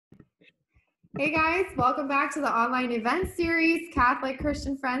Hey guys, welcome back to the online event series, Catholic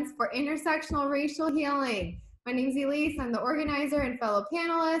Christian Friends for Intersectional Racial Healing. My name is Ellice, I'm the organizer and fellow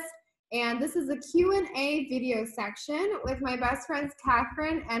panelist, and this is a Q&A video section with my best friends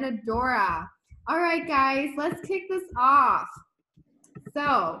Catherine and Adora. All right guys, let's kick this off.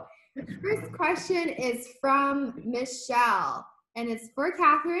 So, first question is from Michelle, and it's for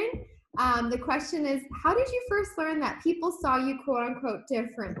Catherine. The question is, how did you first learn that people saw you quote unquote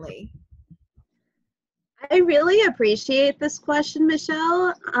differently? I really appreciate this question,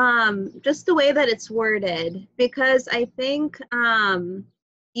 Michelle, just the way that it's worded, because I think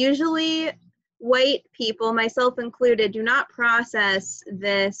usually white people, myself included, do not process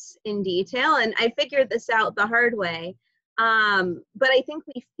this in detail, and I figured this out the hard way. But I think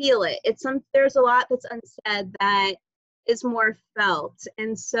we feel it. There's a lot that's unsaid that is more felt,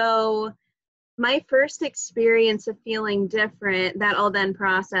 and so my first experience of feeling different that I'll then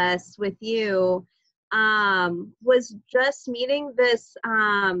process with you was just meeting this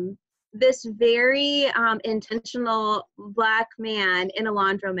very intentional Black man in a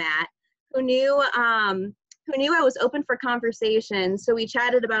laundromat who knew I was open for conversation. So we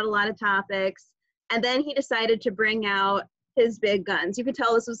chatted about a lot of topics, and then he decided to bring out his big guns. You could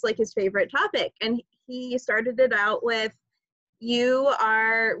tell this was like his favorite topic, and he started it out with, "You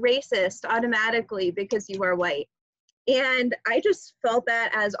are racist automatically because you are white." And I just felt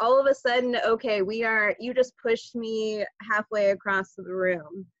that as all of a sudden, okay, you just pushed me halfway across the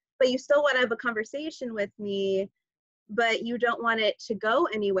room, but you still want to have a conversation with me, but you don't want it to go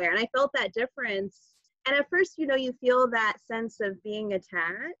anywhere. And I felt that difference. And at first, you feel that sense of being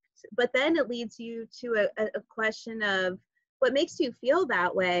attacked, but then it leads you to a question of what makes you feel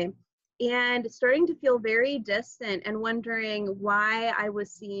that way, and starting to feel very distant and wondering why I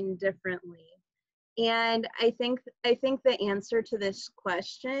was seen differently. And I think the answer to this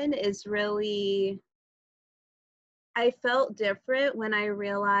question is really, I felt different when I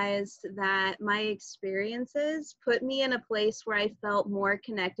realized that my experiences put me in a place where I felt more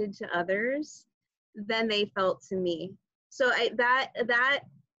connected to others than they felt to me. So that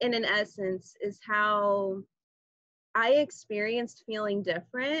in an essence is how I experienced feeling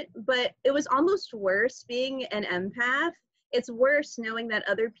different, but it was almost worse being an empath. It's worse knowing that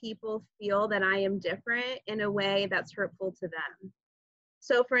other people feel that I am different in a way that's hurtful to them.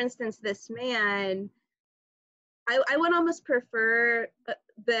 So for instance, this man, I would almost prefer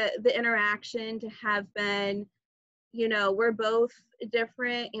the interaction to have been, we're both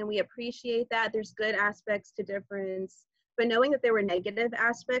different and we appreciate that. There's good aspects to difference, but knowing that there were negative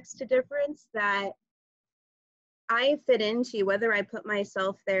aspects to difference that I fit into, whether I put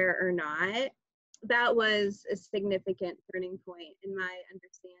myself there or not, that was a significant turning point in my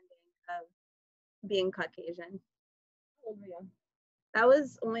understanding of being Caucasian. How old were you? That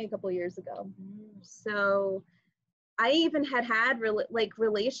was only a couple years ago. So I even had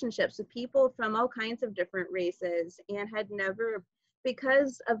relationships with people from all kinds of different races, and had never,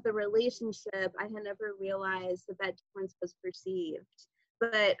 because of the relationship, I had never realized that difference was perceived.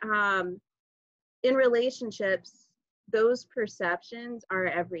 But in relationships, those perceptions are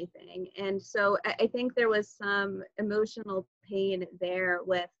everything. And so I think there was some emotional pain there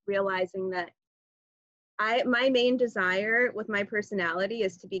with realizing that my main desire with my personality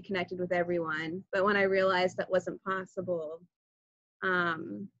is to be connected with everyone. But when I realized that wasn't possible,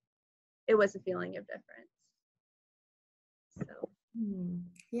 it was a feeling of difference. So.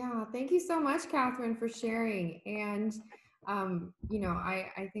 Yeah, thank you so much, Catherine, for sharing. And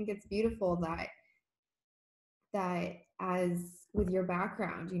I think it's beautiful that as with your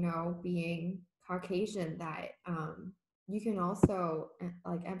background, being Caucasian, that you can also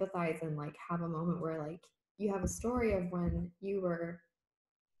like empathize and like have a moment where like you have a story of when you were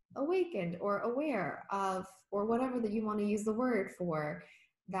awakened or aware of, or whatever that you want to use the word for,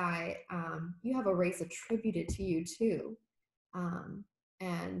 that you have a race attributed to you too.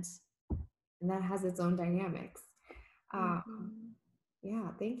 And that has its own dynamics.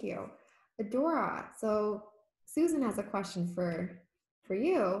 Yeah, thank you. Adora, so Susan has a question for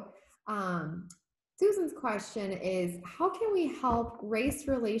you. Susan's question is, how can we help race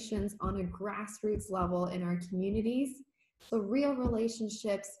relations on a grassroots level in our communities so real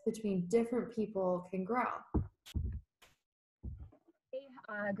relationships between different people can grow?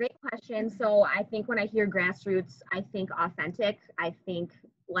 Great question. So I think when I hear grassroots, I think authentic. I think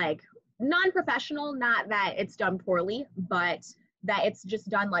like non-professional, not that it's done poorly, but that it's just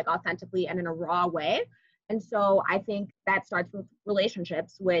done like authentically and in a raw way. And so I think that starts with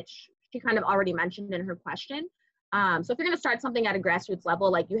relationships, which she kind of already mentioned in her question. So if you're going to start something at a grassroots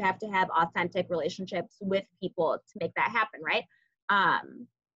level, like you have to have authentic relationships with people to make that happen, right?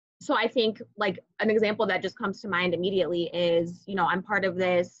 so I think like an example that just comes to mind immediately is, you know, I'm part of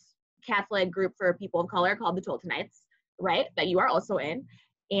this Catholic group for people of color called the Toltonites, right? That you are also in.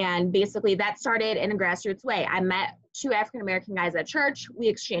 And basically that started in a grassroots way. I met 2 African-American guys at church. We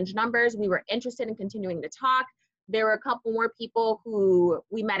exchanged numbers. We were interested in continuing to talk. There were a couple more people who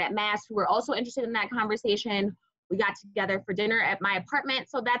we met at Mass who were also interested in that conversation. We got together for dinner at my apartment.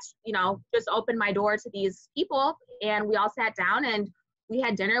 So that's, you know, just opened my door to these people. And we all sat down and we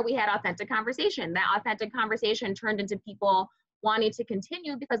had dinner. We had authentic conversation. That authentic conversation turned into people wanting to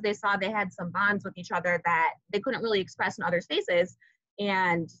continue because they saw they had some bonds with each other that they couldn't really express in other spaces.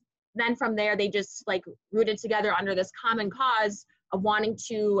 And then from there, they just like rooted together under this common cause of wanting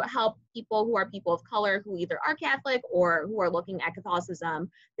to help people who are people of color who either are Catholic or who are looking at Catholicism.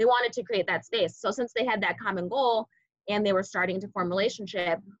 They wanted to create that space. So since they had that common goal and they were starting to form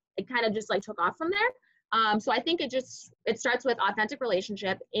relationship, it kind of just like took off from there. So I think it starts with authentic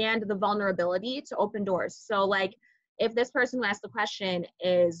relationship and the vulnerability to open doors. So like if this person who asked the question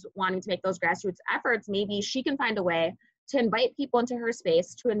is wanting to make those grassroots efforts, maybe she can find a way to invite people into her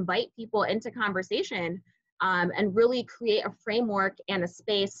space, to invite people into conversation, and really create a framework and a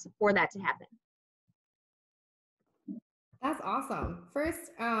space for that to happen. That's awesome.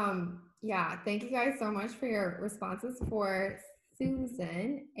 First, yeah, thank you guys so much for your responses for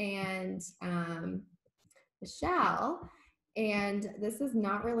Susan and Michelle. And this is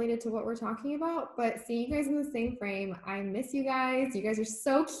not related to what we're talking about, but seeing you guys in the same frame, I miss you guys. You guys are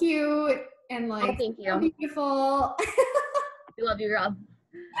so cute and like thank you. So beautiful. We love you, girl.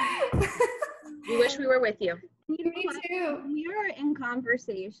 We wish we were with you. Me too. When we are in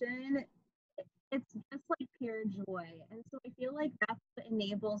conversation, it's just like pure joy. And so I feel like that's what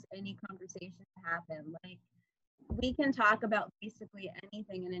enables any conversation to happen. Like we can talk about basically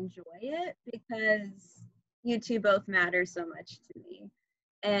anything and enjoy it because you two both matter so much to me.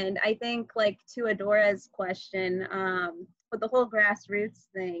 And I think like to Adora's question, with the whole grassroots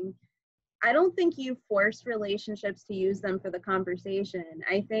thing, I don't think you force relationships to use them for the conversation.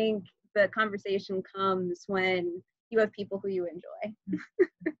 I think the conversation comes when you have people who you enjoy.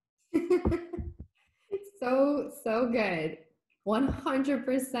 So good.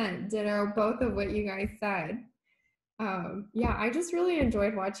 100% ditto both of what you guys said. Yeah, I just really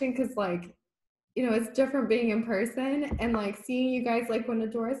enjoyed watching because like, you know, it's different being in person and like seeing you guys, like when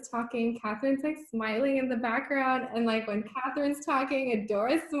Adora's talking, Catherine's like smiling in the background, and like when Catherine's talking,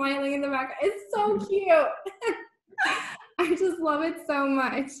 Adora's smiling in the background. It's so cute. I just love it so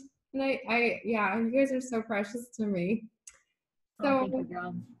much. And yeah, you guys are so precious to me. So, thank you,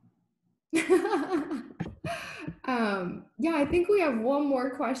 girl. Yeah, I think we have one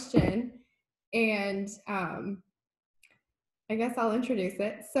more question, and I guess I'll introduce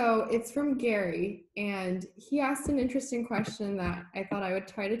it. So it's from Gary, and he asked an interesting question that I thought I would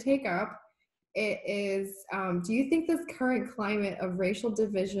try to take up. It is, do you think this current climate of racial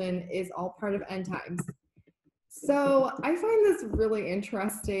division is all part of end times? So I find this really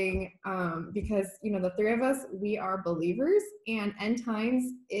interesting because, you know, the 3 of us, we are believers, and end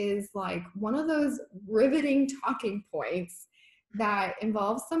times is like one of those riveting talking points that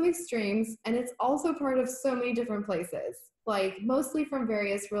involves some extremes, and it's also part of so many different places, like mostly from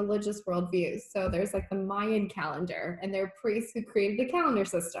various religious worldviews. So there's like the Mayan calendar, and there are priests who created a calendar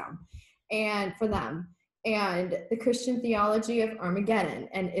system and for them, and the Christian theology of Armageddon,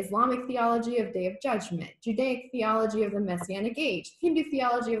 and Islamic theology of Day of Judgment, Judaic theology of the Messianic Age, Hindu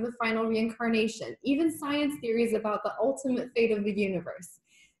theology of the final reincarnation, even science theories about the ultimate fate of the universe.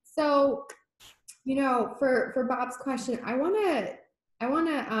 So, you know, for Bob's question, I wanna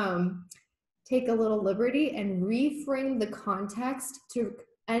take a little liberty and reframe the context to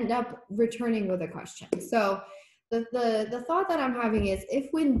end up returning with a question. So the thought that I'm having is, if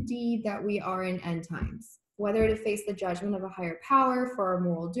indeed that we are in end times, whether to face the judgment of a higher power for our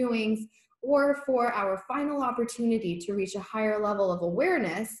moral doings, or for our final opportunity to reach a higher level of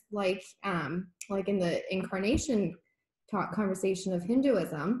awareness, like in the incarnation conversation of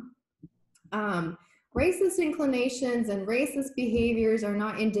Hinduism, racist inclinations and racist behaviors are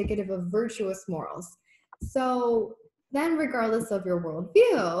not indicative of virtuous morals. So then, regardless of your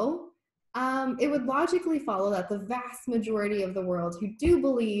worldview, it would logically follow that the vast majority of the world who do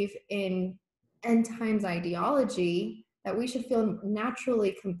believe in end times ideology, that we should feel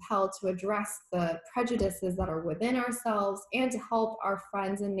naturally compelled to address the prejudices that are within ourselves and to help our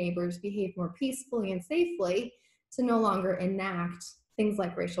friends and neighbors behave more peacefully and safely, to no longer enact things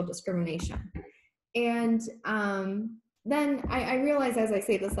like racial discrimination. And then I realize as I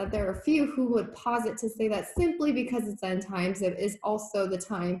say this that there are a few who would posit to say that simply because it's end times, it is also the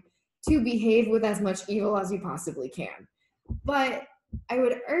time to behave with as much evil as you possibly can. But I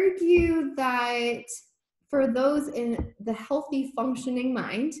would argue that for those in the healthy functioning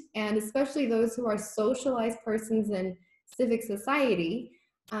mind, and especially those who are socialized persons in civic society,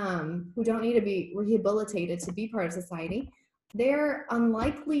 who don't need to be rehabilitated to be part of society, they're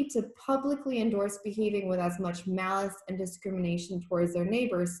unlikely to publicly endorse behaving with as much malice and discrimination towards their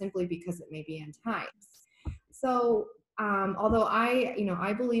neighbors simply because it may be end times. So although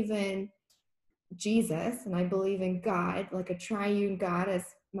I believe in Jesus and I believe in God, like a triune God as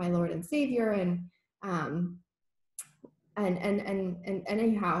my Lord and Savior, and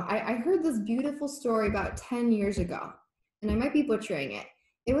anyhow, I heard this beautiful story about 10 years ago, and I might be butchering it.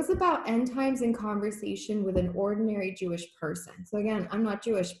 It was about end times in conversation with an ordinary Jewish person. So again, I'm not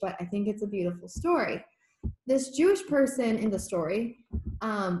Jewish, but I think it's a beautiful story. This Jewish person in the story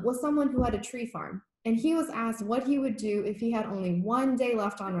was someone who had a tree farm. And he was asked what he would do if he had only one day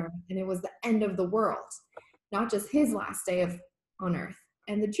left on earth and it was the end of the world, not just his last day on earth.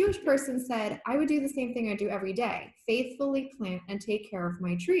 And the Jewish person said, I would do the same thing I do every day, faithfully plant and take care of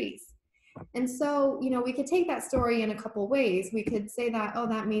my trees. And so, we could take that story in a couple ways. We could say that, oh,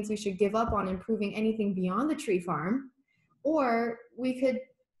 that means we should give up on improving anything beyond the tree farm. Or we could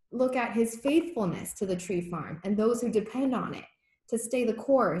look at his faithfulness to the tree farm and those who depend on it to stay the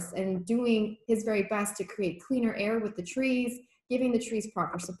course and doing his very best to create cleaner air with the trees, giving the trees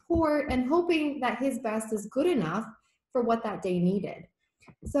proper support, and hoping that his best is good enough for what that day needed.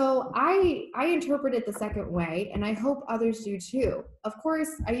 So I interpret it the second way, and I hope others do too. Of course,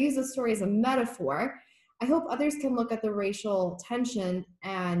 I use this story as a metaphor. I hope others can look at the racial tension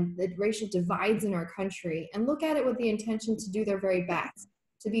and the racial divides in our country and look at it with the intention to do their very best,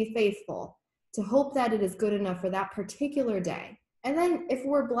 to be faithful, to hope that it is good enough for that particular day. And then if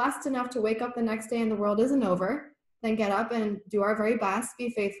we're blessed enough to wake up the next day and the world isn't over, then get up and do our very best, be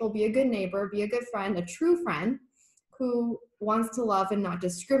faithful, be a good neighbor, be a good friend, a true friend who wants to love and not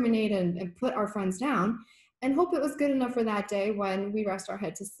discriminate and put our friends down, and hope it was good enough for that day when we rest our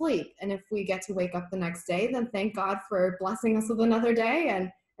head to sleep. And if we get to wake up the next day, then thank God for blessing us with another day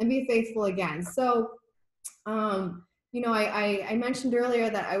and be faithful again. So, I mentioned earlier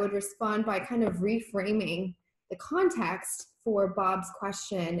that I would respond by kind of reframing the context for Bob's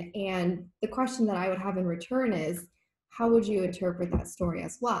question. And the question that I would have in return is, how would you interpret that story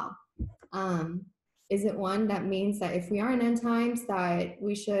as well? Is it one that means that if we are in end times, that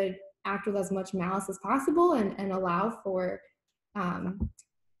we should act with as much malice as possible and allow for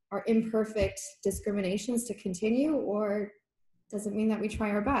our imperfect discriminations to continue? Or does it mean that we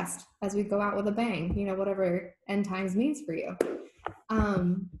try our best as we go out with a bang, whatever end times means for you?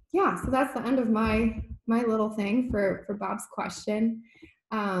 So that's the end of my little thing for Bob's question.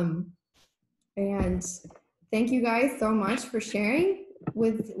 And thank you guys so much for sharing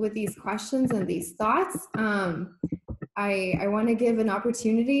with these questions and these thoughts. I want to give an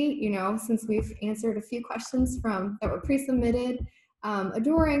opportunity, since we've answered a few questions that were pre-submitted.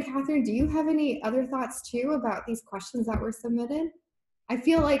 Adora and Catherine, do you have any other thoughts too about these questions that were submitted? I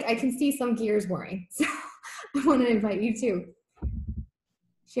feel like I can see some gears whirring, so I want to invite you to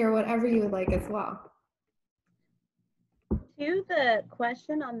share whatever you would like as well. To the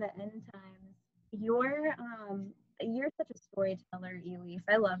question on the end times, you're such a storyteller, Ellice.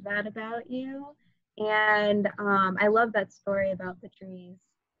 I love that about you. And I love that story about the trees.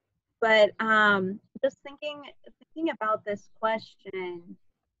 But just thinking about this question,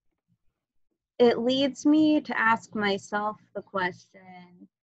 it leads me to ask myself the question,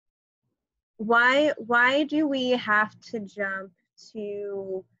 why do we have to jump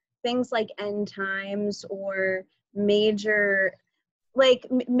to things like end times or major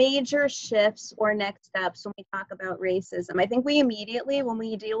shifts or next steps when we talk about racism? I think we immediately, when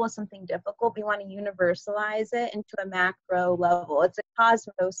we deal with something difficult, we want to universalize it into a macro level. It's a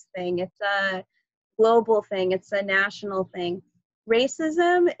cosmos thing. It's a global thing. It's a national thing.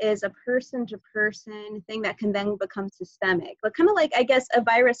 Racism is a person-to-person thing that can then become systemic. But kind of like, I guess, a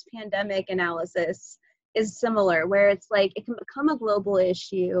virus pandemic analysis is similar, where it's like it can become a global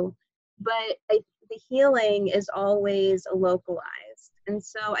issue, but the healing is always localized. And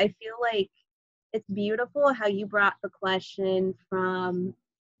so I feel like it's beautiful how you brought the question from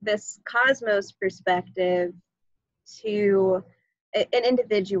this cosmos perspective to an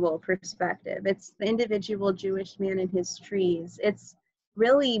individual perspective. It's the individual Jewish man and his trees. It's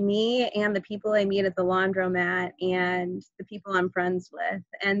really me and the people I meet at the laundromat and the people I'm friends with.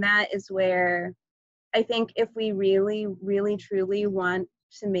 And that is where I think if we really, really, truly want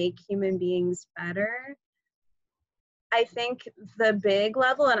to make human beings better, I think the big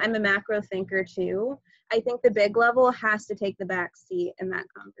level, and I'm a macro thinker too, I think the big level has to take the back seat in that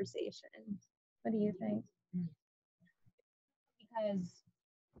conversation. What do you think? because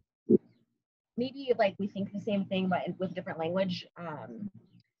maybe like we think the same thing but with different language,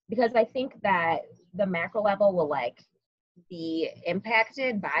 because I think that the macro level will like be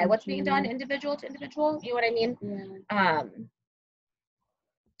impacted by what's being done individual to individual, you know what I mean? Yeah.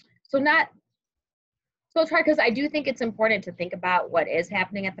 So it's hard because I do think it's important to think about what is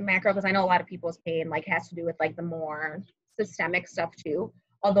happening at the macro, because I know a lot of people's pain like has to do with like the more systemic stuff too,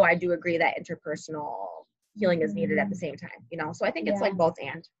 although I do agree that interpersonal healing is needed at the same time, you know, so I think it's like both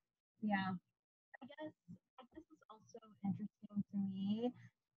and. Yeah. I guess it's also interesting to me.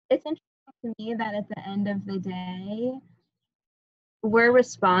 It's interesting to me that at the end of the day, we're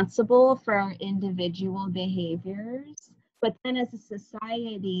responsible for our individual behaviors, but then as a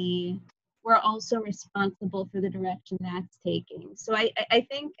society, we're also responsible for the direction that's taking. So I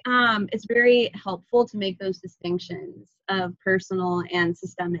think it's very helpful to make those distinctions of personal and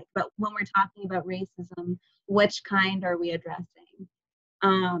systemic. But when we're talking about racism, which kind are we addressing?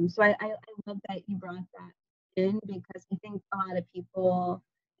 So I love that you brought that in, because I think a lot of people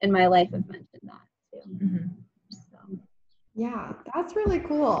in my life have mentioned that too. Mm-hmm. So. Yeah, that's really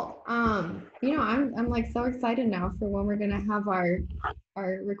cool. You know, I'm like so excited now for when we're gonna have our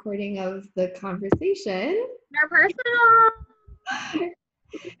recording of the conversation. They're personal.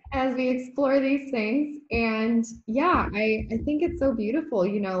 As we explore these things. And yeah, I think it's so beautiful.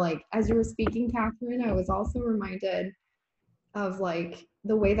 You know, like as you were speaking, Catherine, I was also reminded of like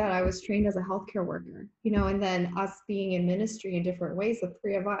the way that I was trained as a healthcare worker, you know, and then us being in ministry in different ways, the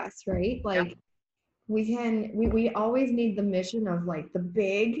three of us, right? Like we always need the mission of like the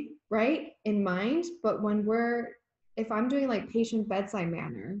big, right, in mind. But when if I'm doing like patient bedside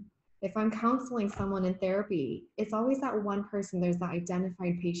manner, if I'm counseling someone in therapy, it's always that one person, there's that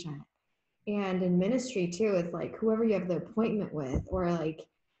identified patient. And in ministry too, it's like whoever you have the appointment with, or like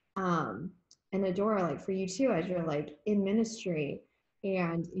and Adora, like for you too, as you're like in ministry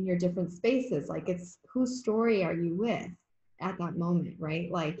and in your different spaces, like it's whose story are you with at that moment, right?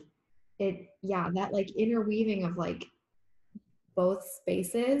 Like that like interweaving of like both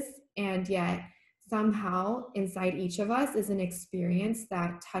spaces, and yet somehow inside each of us is an experience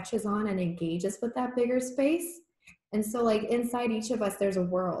that touches on and engages with that bigger space. And so like inside each of us, there's a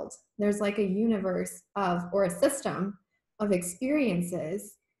world, there's like a universe of, or a system of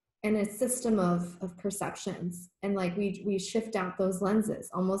experiences, and a system of perceptions. And like we shift out those lenses,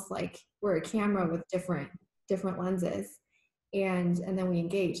 almost like we're a camera with different lenses. And then we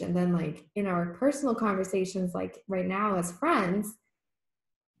engage. And then like in our personal conversations, like right now as friends,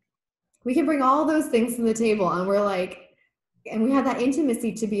 we can bring all those things to the table, and we're like, and we have that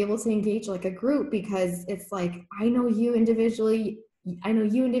intimacy to be able to engage like a group, because it's like, I know you individually,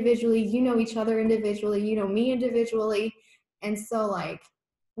 you know each other individually, you know me individually. And so like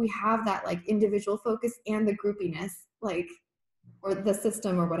we have that like individual focus and the groupiness, like, or the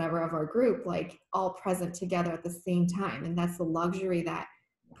system or whatever of our group, like all present together at the same time. And that's the luxury that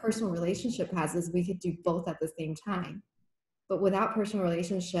personal relationship has, is we could do both at the same time. But without personal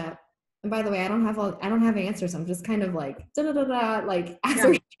relationship, and by the way, I don't have answers. I'm just kind of like like as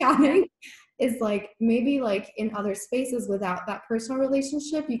we're chatting, is like maybe like in other spaces without that personal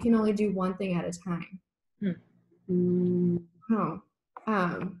relationship, you can only do one thing at a time. Oh.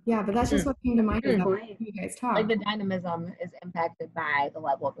 Yeah, but that's just what came to mind as you guys talk. Like the dynamism is impacted by the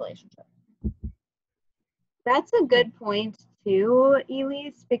level of relationship. That's a good point too,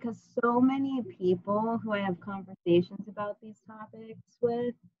 Elise, because so many people who I have conversations about these topics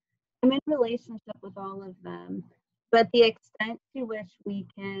with, I'm in relationship with all of them, but the extent to which we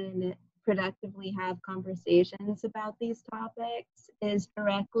can productively have conversations about these topics is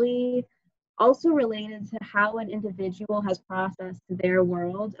directly also related to how an individual has processed their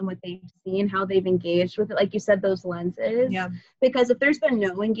world and what they've seen, how they've engaged with it. Like you said, those lenses. Yeah. Because if there's been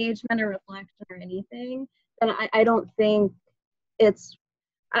no engagement or reflection or anything, then I don't think it's,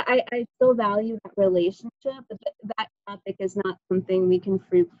 I still value that relationship, but that topic is not something we can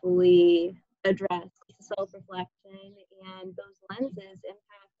fruitfully address. Self-reflection and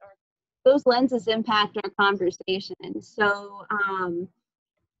those lenses impact our conversation. So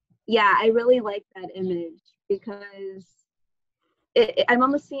yeah, I really like that image, because I'm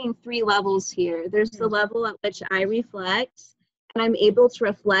almost seeing three levels here. There's the level at which I reflect, and I'm able to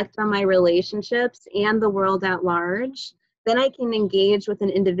reflect on my relationships and the world at large. Then I can engage with an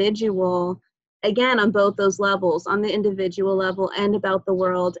individual, again, on both those levels, on the individual level and about the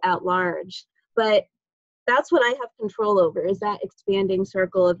world at large. But that's what I have control over, is that expanding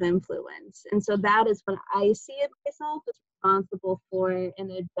circle of influence. And so that is what I see it myself as responsible for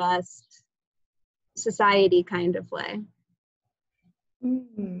in a just society kind of way.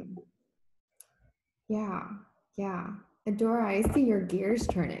 Yeah. Adora, I see your gears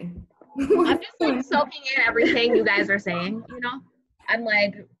turning. I'm just like soaking in everything you guys are saying, you know? I'm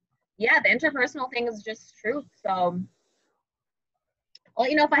like, yeah, the interpersonal thing is just truth. So I'll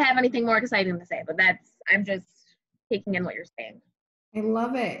let you know if I have anything more exciting to say, but I'm just taking in what you're saying. I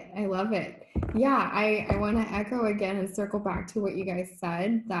love it. I love it. Yeah, I want to echo again and circle back to what you guys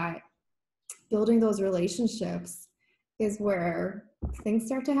said, that building those relationships is where things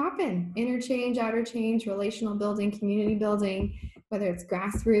start to happen. Interchange, outer change, relational building, community building, whether it's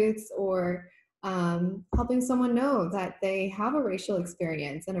grassroots or helping someone know that they have a racial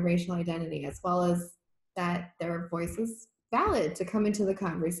experience and a racial identity, as well as that their voice is valid to come into the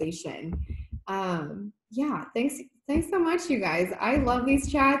conversation. Yeah, thanks so much, you guys. I love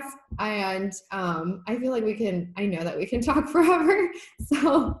these chats, and I feel like I know that we can talk forever.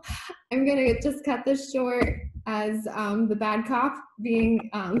 So I'm gonna just cut this short as the bad cop being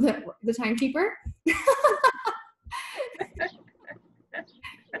the timekeeper.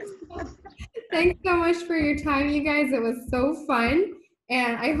 Thanks so much for your time, you guys. It was so fun.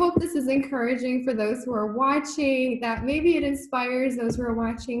 And I hope this is encouraging for those who are watching, that maybe it inspires those who are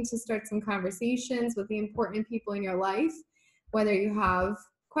watching to start some conversations with the important people in your life, whether you have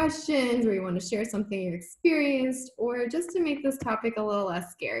questions or you want to share something you experienced, or just to make this topic a little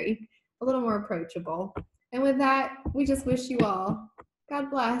less scary, a little more approachable. And with that, we just wish you all God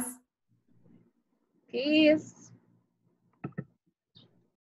bless. Peace.